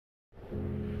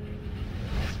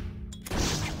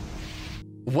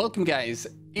Welcome guys.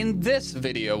 In this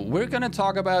video, we're gonna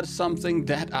talk about something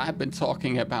that I've been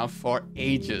talking about for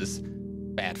ages.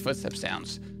 Bad footstep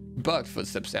sounds, bugged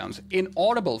footstep sounds,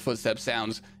 inaudible footstep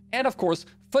sounds, and of course,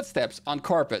 footsteps on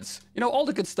carpets. You know, all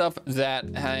the good stuff that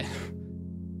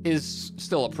is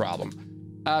still a problem.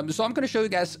 So I'm gonna show you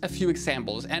guys a few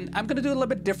examples, and I'm gonna do it a little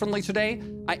bit differently today.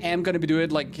 I am gonna be doing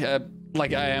it like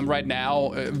I am right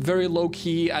now, very low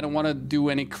key. I don't wanna do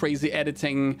any crazy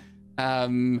editing.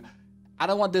 I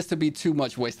don't want this to be too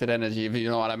much wasted energy, if you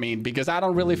know what I mean, because I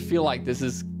don't really feel like this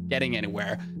is getting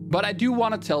anywhere. But I do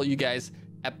want to tell you guys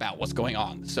about what's going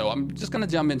on. So I'm just going to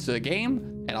jump into the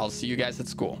game and I'll see you guys at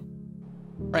school.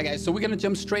 All right, guys, so we're going to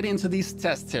jump straight into these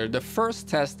tests here. The first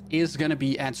test is going to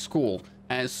be at school.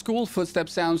 And school footstep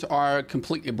sounds are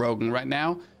completely broken right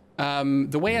now.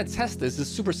 The way I test this is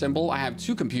super simple. I have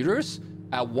two computers.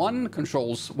 One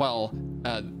controls, well,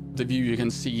 the view you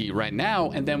can see right now.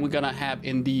 And then we're going to have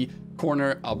in the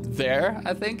corner up there,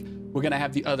 I think we're gonna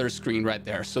have the other screen right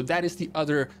there. So that is the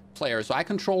other player. So I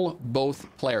control both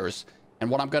players. And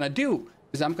what I'm gonna do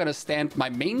is I'm gonna stand my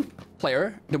main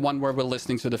player, the one where we're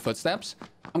listening to the footsteps.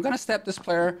 I'm gonna step this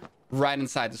player right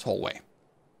inside this hallway.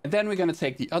 And then we're gonna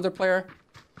take the other player.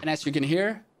 And as you can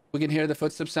hear, we can hear the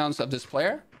footstep sounds of this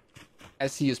player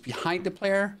as he is behind the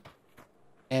player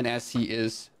and as he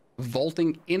is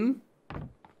vaulting in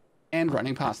and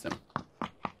running past him.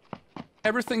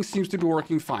 Everything seems to be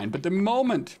working fine, but the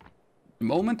moment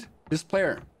this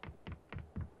player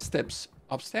steps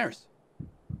upstairs,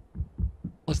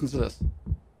 listen to this.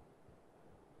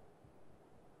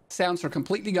 Sounds are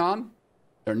completely gone.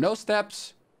 There are no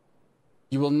steps.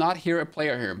 You will not hear a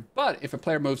player here. But if a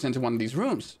player moves into one of these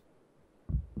rooms,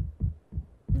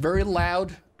 very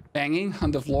loud banging on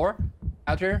the floor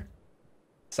out here,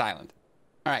 silent.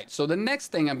 All right, so the next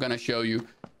thing I'm going to show you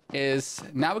is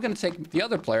now we're going to take the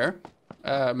other player,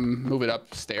 move it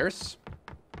upstairs.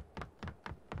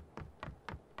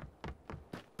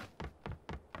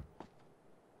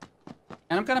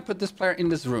 And I'm gonna put this player in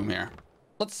this room here.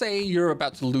 Let's say you're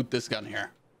about to loot this gun here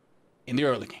in the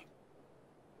early game.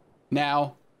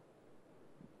 Now,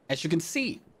 as you can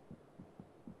see,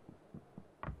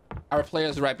 our player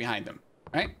is right behind them,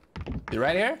 right? They're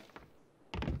right here.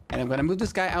 And I'm gonna move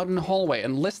this guy out in the hallway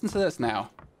and listen to this now.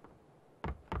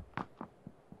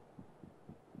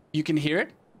 You can hear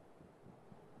it,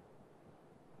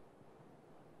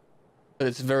 but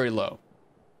it's very low.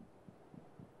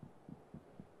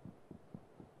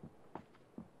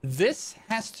 This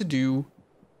has to do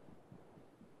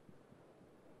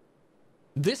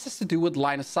with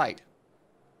line of sight.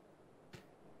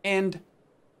 And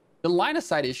the line of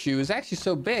sight issue is actually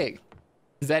so big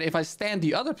that if I stand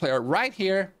the other player right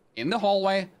here in the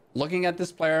hallway, looking at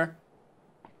this player,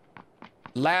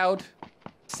 loud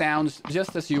sounds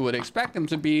just as you would expect them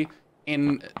to be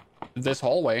in this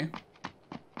hallway.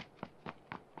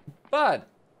 But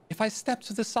if I step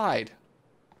to the side,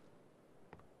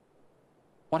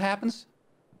 what happens?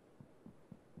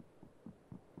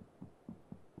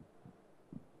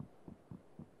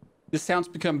 The sounds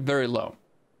become very low.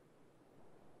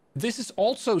 This is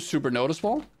also super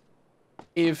noticeable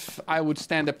if I would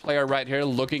stand a player right here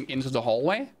looking into the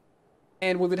hallway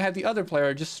and we would have the other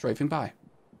player just strafing by.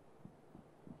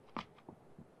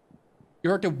 You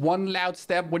heard the one loud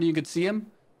step when you could see him?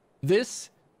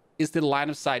 This is the line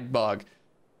of sight bug.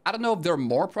 I don't know if there are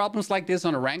more problems like this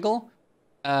on Erangel.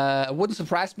 It wouldn't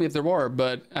surprise me if there were,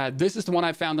 but this is the one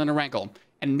I found on Erangel.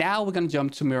 And now we're gonna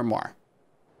jump to Miramar.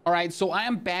 All right, so I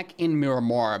am back in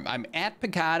Miramar. I'm at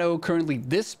Picado, currently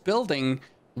this building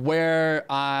where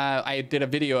I did a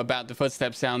video about the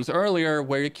footstep sounds earlier,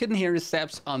 where you couldn't hear the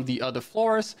steps on the other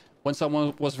floors when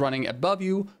someone was running above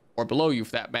you or below you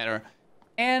for that matter.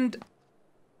 And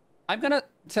I'm gonna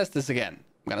test this again.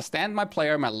 I'm gonna stand my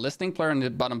player, my listening player on the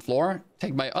bottom floor,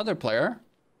 take my other player,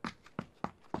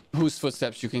 whose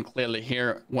footsteps you can clearly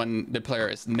hear when the player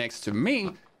is next to me.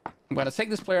 I'm gonna take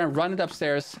this player and run it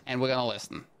upstairs, and we're gonna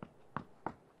listen.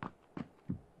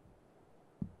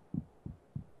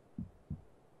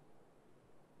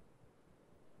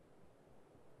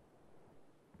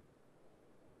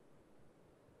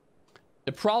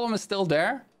 The problem is still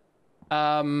there,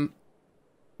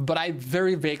 but I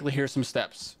very vaguely hear some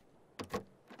steps.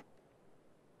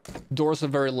 Doors are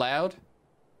very loud,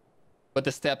 but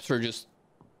the steps are just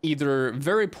either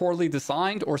very poorly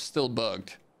designed or still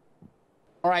bugged.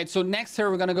 All right, so next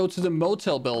here, we're gonna go to the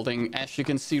motel building, as you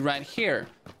can see right here.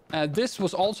 This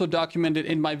was also documented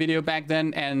in my video back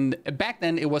then, and back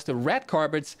then it was the red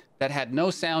carpets that had no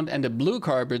sound and the blue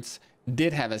carpets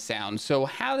did have a sound. So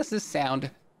how does this sound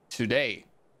today?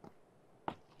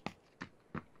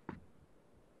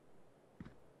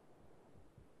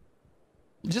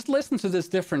 just listen to this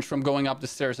difference from going up the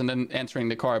stairs and then entering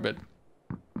the carpet.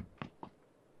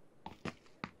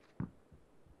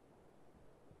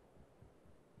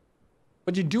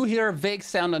 But you do hear a vague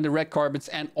sound on the red carpets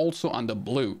and also on the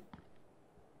blue.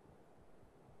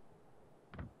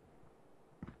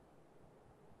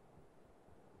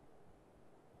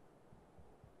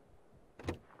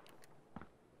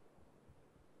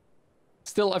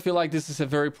 Still, I feel like this is a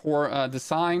very poor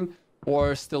design,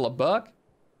 or still a bug.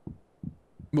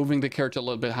 Moving the character a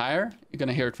little bit higher. You're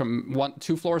gonna hear it from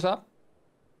 2 floors up.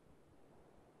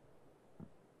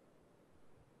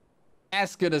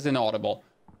 As good as inaudible.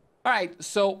 All right,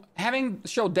 so having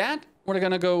showed that, we're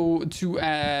gonna go to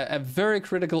a very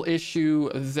critical issue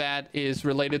that is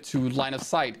related to line of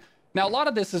sight. Now, a lot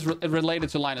of this is related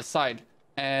to line of sight.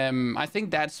 I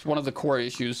think that's one of the core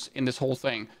issues in this whole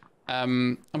thing.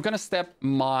 I'm gonna step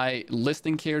my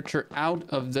listing character out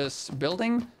of this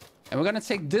building, and we're gonna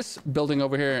take this building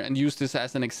over here and use this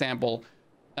as an example.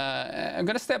 I'm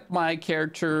gonna step my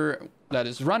character that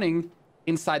is running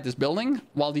inside this building,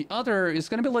 while the other is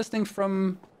gonna be listing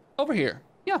from over here.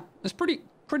 Yeah, it's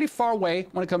pretty far away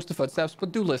when it comes to footsteps,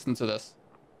 but do listen to this.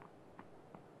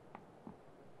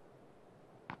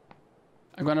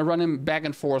 I'm gonna run him back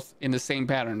and forth in the same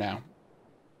pattern now.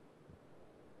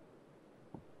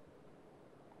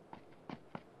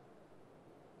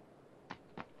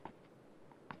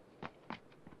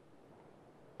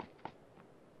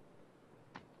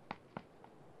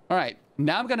 All right,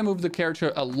 now I'm gonna move the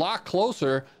character a lot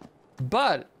closer,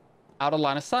 but out of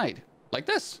line of sight, like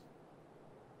this.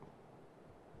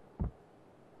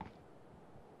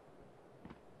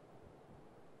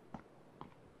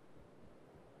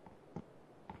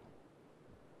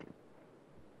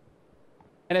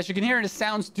 And as you can hear, the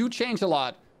sounds do change a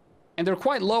lot, and they're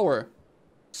quite lower.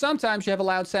 Sometimes you have a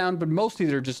loud sound, but mostly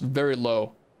they're just very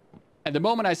low. And the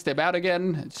moment I step out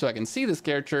again, so I can see this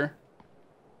character,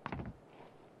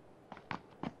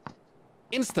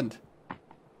 instant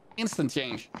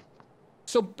change.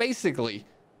 So basically,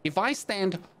 if I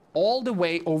stand all the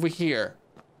way over here,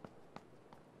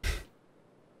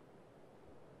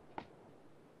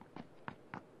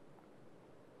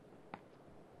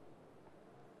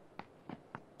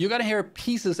 you're gonna hear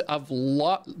pieces of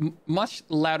much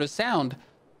louder sound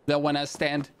than when I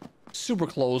stand super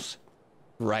close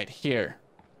right here.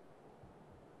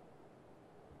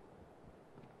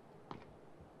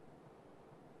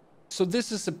 So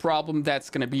this is a problem that's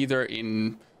going to be there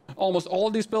in almost all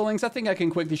of these buildings. I think I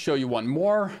can quickly show you one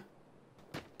more.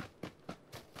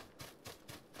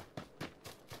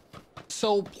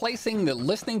 So placing the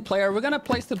listening player, we're going to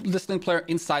place the listening player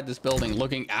inside this building,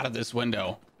 looking out of this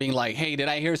window, being like, hey, did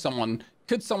I hear someone?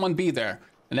 Could someone be there?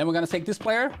 And then we're going to take this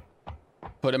player,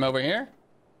 put him over here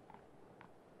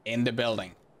in the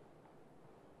building.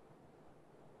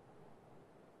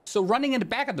 So running in the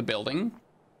back of the building,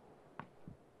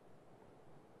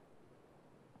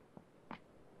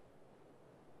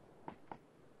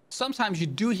 sometimes you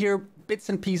do hear bits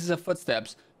and pieces of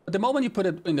footsteps, but the moment you put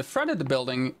it in the front of the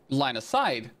building, line of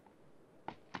sight,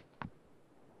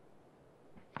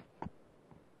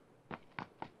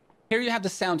 here you have the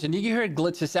sound, and you can hear it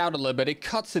glitches out a little bit. It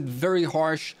cuts it very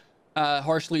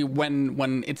harshly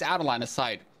when it's out of line of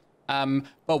sight.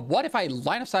 But what if I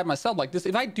line of sight myself like this?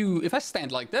 If I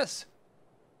stand like this,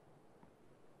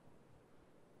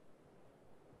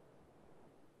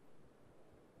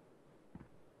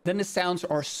 then the sounds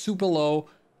are super low,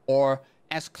 or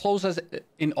as close as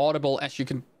inaudible as you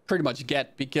can pretty much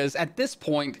get, because at this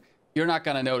point, you're not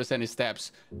gonna notice any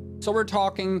steps. So we're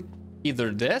talking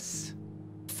either this,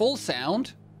 full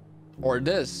sound, or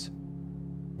this,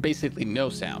 basically no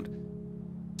sound.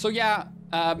 So yeah,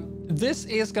 this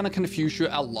is gonna confuse you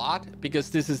a lot,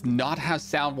 because this is not how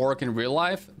sound work in real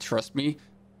life. Trust me,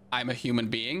 I'm a human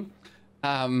being.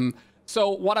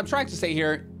 So what I'm trying to say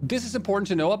here, this is important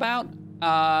to know about.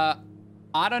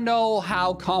 I don't know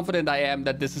how confident I am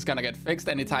that this is gonna get fixed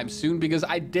anytime soon, because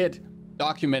I did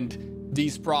document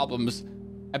these problems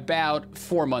about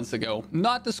 4 months ago.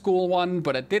 Not the school one,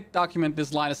 but I did document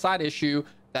this line of sight issue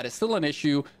that is still an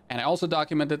issue, and I also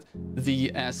documented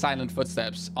the silent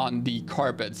footsteps on the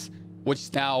carpets, which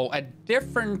is now a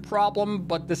different problem,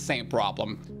 but the same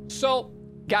problem. So,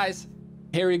 guys,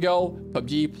 here you go.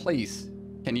 PUBG, please,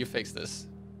 can you fix this?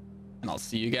 And I'll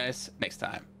see you guys next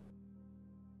time.